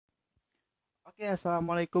Oke,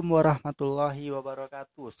 assalamualaikum warahmatullahi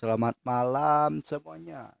wabarakatuh. Selamat malam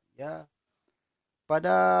semuanya. Ya,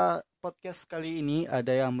 pada podcast kali ini ada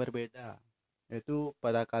yang berbeda. Yaitu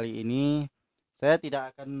pada kali ini saya tidak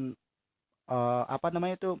akan apa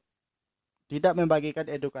namanya itu tidak membagikan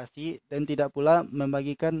edukasi dan tidak pula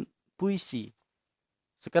membagikan puisi.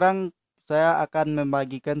 Sekarang saya akan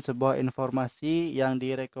membagikan sebuah informasi yang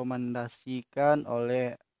direkomendasikan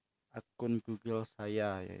oleh akun Google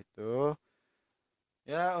saya, yaitu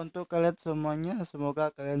ya, untuk kalian semuanya, semoga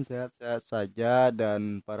kalian sehat-sehat saja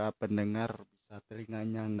dan para pendengar bisa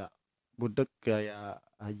telinganya nggak budek kayak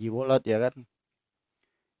Haji Bolot ya kan.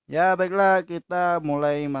 Ya, baiklah kita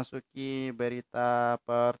mulai masuki berita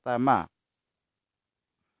pertama.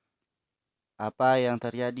 Apa yang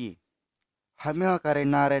terjadi? Hamil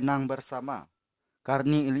karena renang bersama.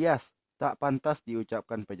 Karni Ilyas tak pantas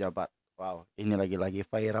diucapkan pejabat. Wow, ini lagi-lagi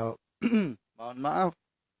viral. Mohon maaf,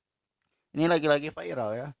 ini lagi-lagi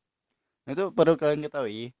viral ya. Itu perlu kalian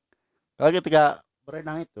ketahui. Kalau ketika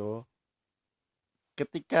berenang itu,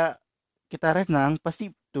 ketika kita renang,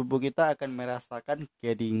 pasti tubuh kita akan merasakan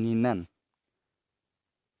kedinginan.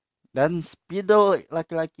 Dan spidol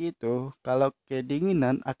laki-laki itu, kalau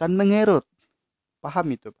kedinginan akan mengerut.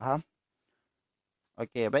 Paham itu, paham?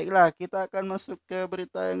 Oke, baiklah, kita akan masuk ke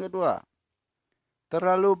berita yang kedua.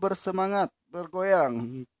 Terlalu bersemangat,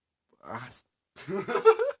 bergoyang. Ah,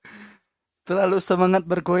 terlalu semangat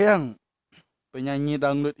bergoyang. Penyanyi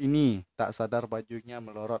dangdut ini tak sadar bajunya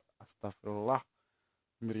melorot. Astagfirullah,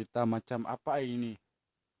 berita macam apa ini?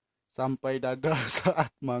 Sampai dada saat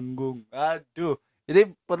manggung. Aduh, jadi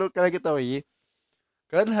perlu kalian ketahui,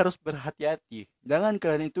 kalian harus berhati-hati. Jangan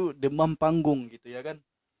kalian itu demam panggung gitu ya kan.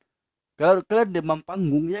 Kalau kalian demam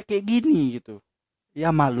panggung ya kayak gini gitu. Ya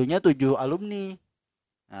malunya 7 alumni.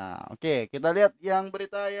 Nah, oke, kita lihat yang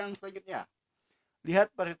berita yang selanjutnya.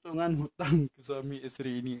 Lihat perhitungan hutang ke suami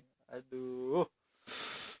istri ini. Aduh.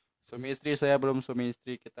 Suami istri saya belum suami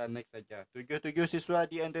istri, kita next saja. 77 siswa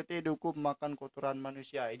di NTT dihukum makan kotoran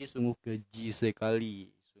manusia. Ini sungguh keji sekali.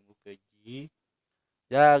 Sungguh keji.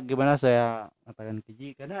 Ya gimana saya katakan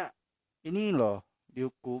keji? Karena ini loh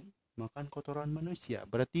dihukum makan kotoran manusia.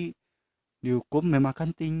 Berarti dihukum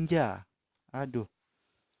memakan tinja. Aduh.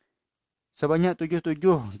 Sebanyak 77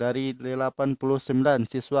 dari 89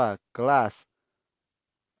 siswa kelas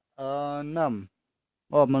 6.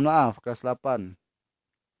 Oh, mohon maaf, kelas 8.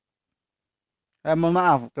 Mohon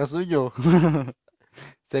maaf, kelas 7.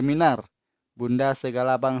 Seminar Bunda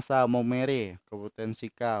Segala Bangsa Momere, Kabupaten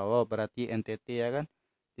Sika. Oh, berarti NTT ya kan?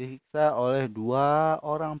 Disiksa oleh dua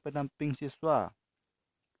orang pendamping siswa.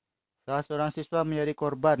 Salah seorang siswa menjadi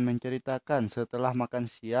korban menceritakan setelah makan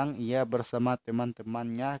siang ia bersama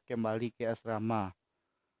teman-temannya kembali ke asrama.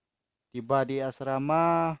 Tiba di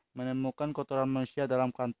asrama menemukan kotoran manusia dalam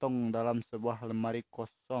kantong dalam sebuah lemari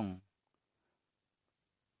kosong.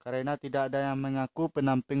 Karena tidak ada yang mengaku,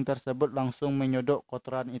 pendamping tersebut langsung menyodok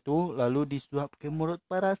kotoran itu lalu disuap ke mulut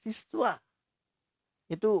para siswa.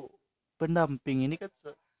 Itu pendamping ini kan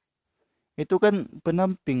itu kan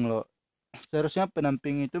pendamping loh. Seharusnya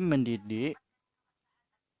pendamping itu mendidik,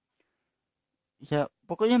 ya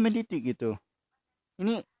pokoknya mendidik gitu.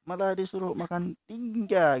 Ini malah disuruh makan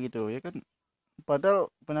tinja gitu ya kan. Padahal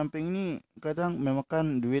pendamping ini kadang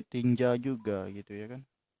memakan duit tinja juga gitu ya kan.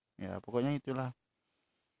 Ya pokoknya itulah.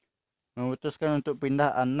 Memutuskan untuk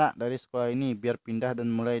pindah anak dari sekolah ini biar pindah dan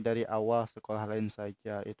mulai dari awal sekolah lain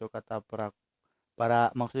saja. Itu kata para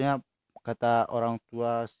maksudnya kata orang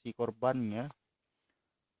tua si korbannya.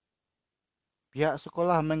 Pihak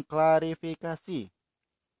sekolah mengklarifikasi.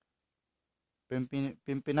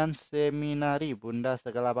 Pimpinan seminari Bunda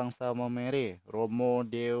Segala Bangsa Momere, Romo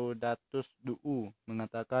Deodatus Duu,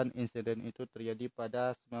 mengatakan insiden itu terjadi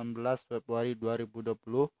pada 19 Februari 2020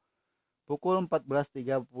 pukul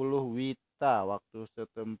 14.30 WITA waktu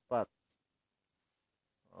setempat.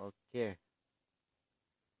 Oke,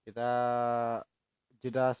 kita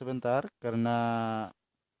jeda sebentar karena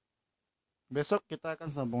besok kita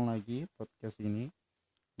akan sambung lagi podcast ini.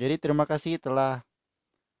 Jadi terima kasih telah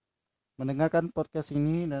mendengarkan podcast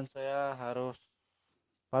ini dan saya harus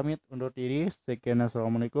pamit undur diri. Sekian,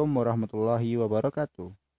 assalamualaikum warahmatullahi wabarakatuh.